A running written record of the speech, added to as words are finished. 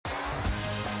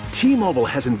T-Mobile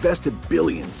has invested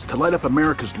billions to light up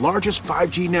America's largest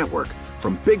 5G network,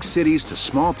 from big cities to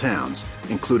small towns,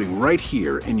 including right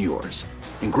here in yours.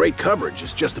 And great coverage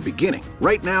is just the beginning.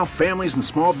 Right now, families and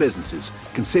small businesses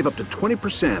can save up to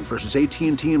 20% versus AT&T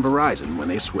and Verizon when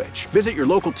they switch. Visit your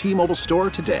local T-Mobile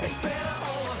store today.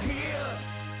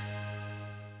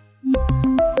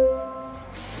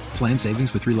 Plan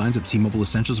savings with 3 lines of T-Mobile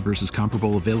Essentials versus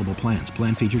comparable available plans.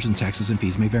 Plan features and taxes and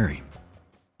fees may vary.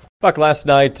 Buck, last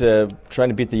night, trying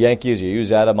to beat the Yankees, you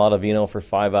use Adam Ottavino for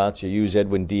 5 outs. You use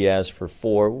Edwin Diaz for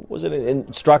 4. Was it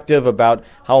instructive about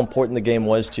how important the game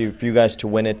was for you guys to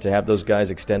win it, to have those guys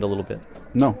extend a little bit?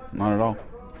 No, not at all.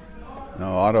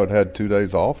 No, Otto had 2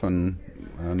 days off and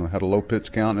had a low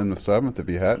pitch count in the 7th. If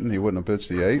he hadn't, he wouldn't have pitched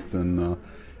the 8th. And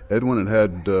Edwin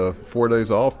had 4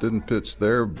 days off, didn't pitch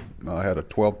there, had a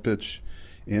 12-pitch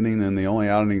inning and the only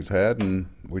outing he's had, and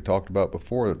we talked about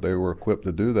before that they were equipped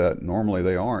to do that. Normally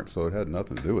they aren't, so it had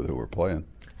nothing to do with who we're playing.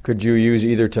 Could you use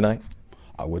either tonight?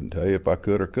 I wouldn't tell you if I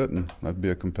could or couldn't. That'd be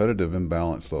a competitive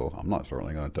imbalance, so I'm not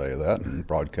certainly going to tell you that and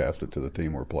broadcast it to the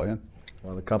team we're playing.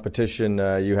 Well, the competition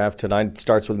you have tonight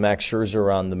starts with Max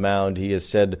Scherzer on the mound. He has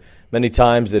said many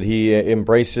times that he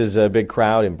embraces a big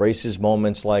crowd, embraces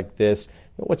moments like this.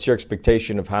 What's your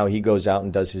expectation of how he goes out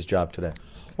and does his job today?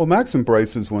 Well, Max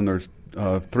embraces when there's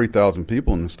 3,000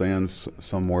 people in the stands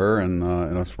somewhere in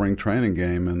a spring training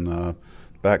game and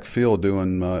backfield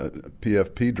doing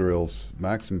PFP drills.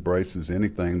 Max embraces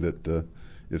anything that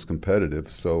is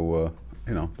competitive. So,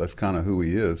 that's kind of who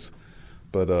he is.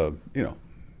 But,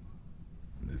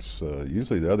 it's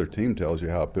usually the other team tells you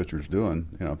how a pitcher's doing.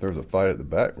 If there's a fight at the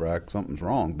bat rack, something's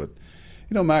wrong. But,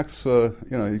 Max,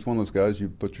 he's one of those guys you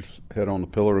put your head on the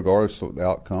pillow regardless of the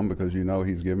outcome because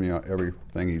he's giving you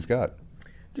everything he's got.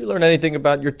 Do you learn anything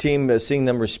about your team, seeing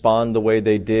them respond the way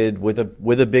they did with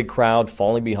a big crowd,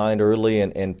 falling behind early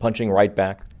and punching right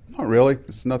back? Not really.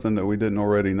 It's nothing that we didn't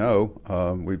already know.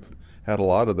 We've had a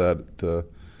lot of that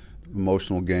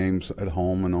emotional games at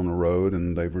home and on the road,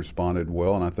 and they've responded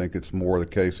well. And I think it's more the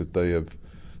case that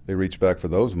they reach back for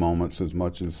those moments as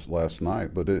much as last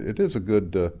night. But it is a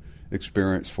good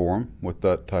experience for them with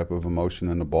that type of emotion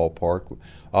in the ballpark.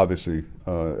 Obviously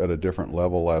at a different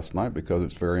level last night because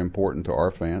it's very important to our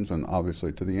fans and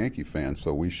obviously to the Yankee fans,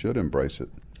 so we should embrace it.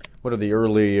 What are the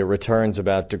early returns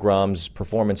about DeGrom's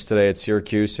performance today at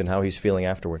Syracuse and how he's feeling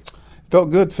afterwards?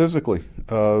 Felt good physically.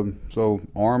 So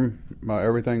arm,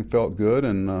 everything felt good,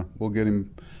 and we'll get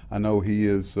him. I know he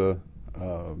is we're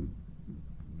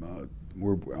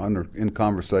in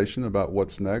conversation about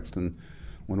what's next and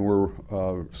when we're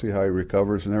see how he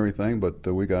recovers and everything, but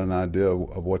we got an idea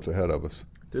of what's ahead of us.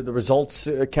 Did the results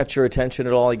catch your attention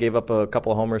at all? He gave up a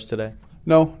couple of homers today.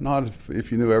 No, not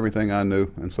if you knew everything I knew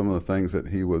and some of the things that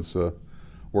he was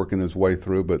working his way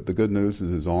through. But the good news is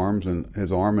his arm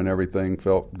and everything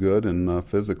felt good, and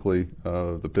physically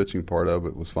the pitching part of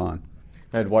it was fine.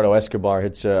 Eduardo Escobar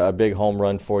hits a big home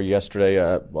run for you yesterday,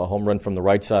 a home run from the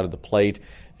right side of the plate.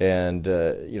 And,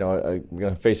 we're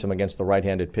going to face him against the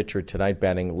right-handed pitcher tonight,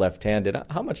 batting left-handed.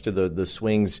 How much do the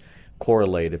swings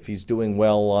correlate? If he's doing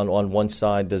well on one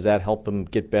side, does that help him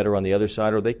get better on the other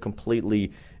side? Or are they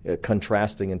completely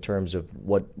contrasting in terms of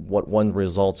what one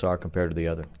results are compared to the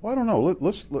other? Well, I don't know.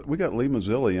 We got Lee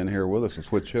Mazzilli in here with us, a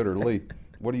switch hitter. Lee,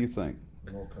 what do you think?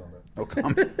 No comment. No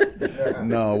comment?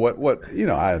 No, what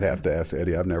I'd have to ask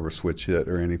Eddie. I've never switch hit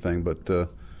or anything, but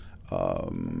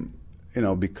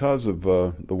because of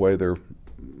the way their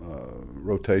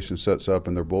rotation sets up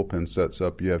and their bullpen sets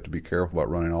up, you have to be careful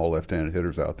about running all left-handed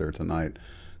hitters out there tonight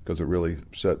because it really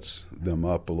sets them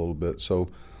up a little bit. So,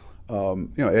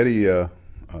 Eddie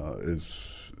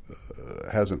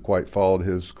hasn't quite followed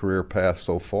his career path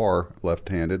so far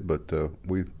left-handed, but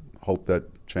we hope that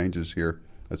changes here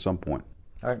at some point.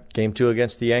 All right, Game 2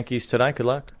 against the Yankees tonight. Good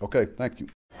luck. Okay, thank you.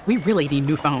 We really need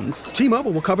new phones. T-Mobile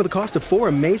will cover the cost of 4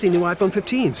 amazing new iPhone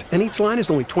 15s, and each line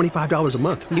is only $25 a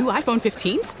month. New iPhone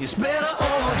 15s? It's better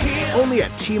over here. Only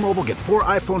at T-Mobile, get 4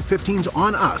 iPhone 15s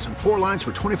on us and 4 lines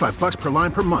for $25 per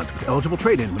line per month with eligible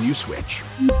trade-in when you switch.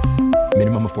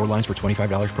 Minimum of 4 lines for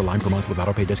 $25 per line per month with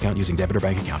autopay discount using debit or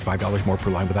bank account. $5 more per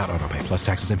line without autopay, plus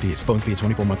taxes and fees. Phone fee at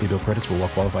 24 monthly bill credits for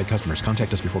well-qualified customers.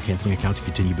 Contact us before canceling account to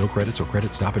continue bill credits or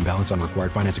credit stop and balance on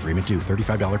required finance agreement due.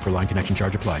 $35 per line connection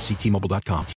charge applies. See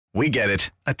T-Mobile.com. We get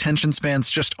it. Attention spans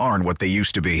just aren't what they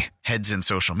used to be. Heads in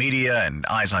social media and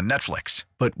eyes on Netflix.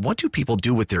 But what do people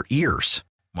do with their ears?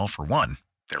 Well, for one,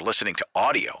 they're listening to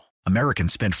audio.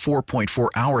 Americans spend 4.4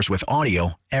 hours with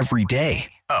audio every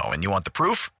day. Oh, and you want the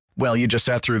proof? Well, you just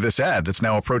sat through this ad that's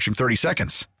now approaching 30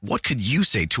 seconds. What could you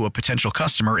say to a potential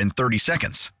customer in 30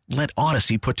 seconds? Let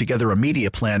Odyssey put together a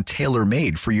media plan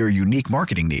tailor-made for your unique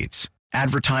marketing needs.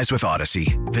 Advertise with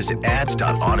Odyssey. Visit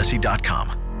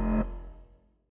ads.odyssey.com.